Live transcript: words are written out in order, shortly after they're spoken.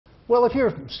Well, if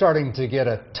you're starting to get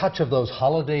a touch of those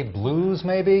holiday blues,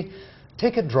 maybe,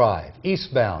 take a drive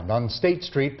eastbound on State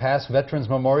Street past Veterans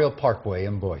Memorial Parkway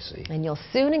in Boise. And you'll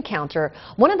soon encounter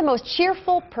one of the most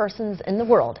cheerful persons in the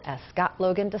world, as Scott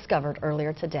Logan discovered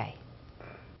earlier today.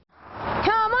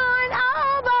 Come on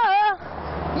over,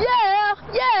 yeah,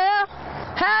 yeah.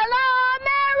 Hello,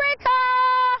 America.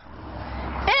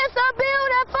 It's a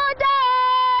beautiful day.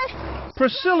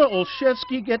 Priscilla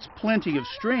Olszewski gets plenty of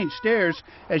strange stares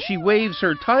as she waves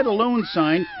her title loan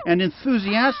sign and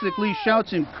enthusiastically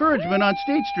shouts encouragement on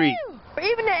State Street.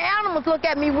 Even the animals look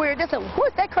at me weird. They say,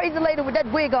 what's that crazy lady with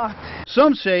that wig on?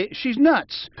 Some say she's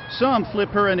nuts. Some flip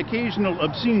her an occasional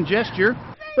obscene gesture,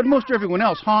 but most everyone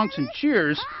else honks and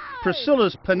cheers.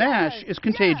 Priscilla's panache is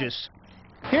contagious.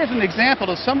 Here's an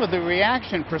example of some of the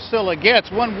reaction Priscilla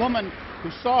gets. One woman who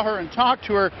saw her and talked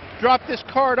to her dropped this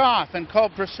card off and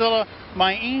called Priscilla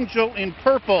my angel in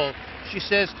purple. She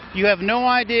says, "You have no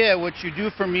idea what you do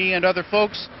for me and other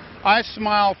folks. I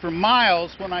smile for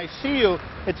miles when I see you."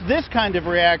 It's this kind of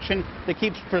reaction that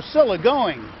keeps Priscilla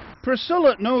going.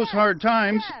 Priscilla knows hard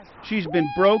times. She's been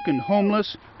broke and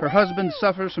homeless. Her husband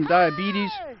suffers from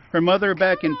diabetes. Her mother,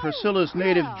 back in Priscilla's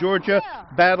native Georgia,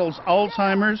 battles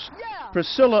Alzheimer's.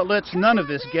 Priscilla lets none of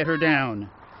this get her down.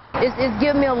 It's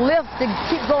giving me a lift to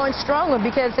keep going stronger,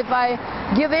 because if I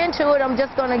give into it,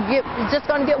 it's just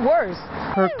gonna get worse.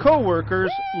 Her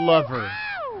co-workers love her.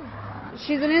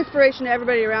 She's an inspiration to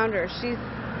everybody around her. She's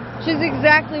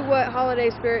exactly what holiday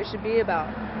spirit should be about.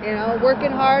 You know,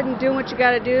 working hard and doing what you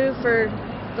got to do for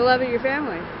the love of your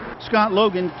family. Scott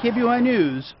Logan, KBOI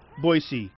News, Boise.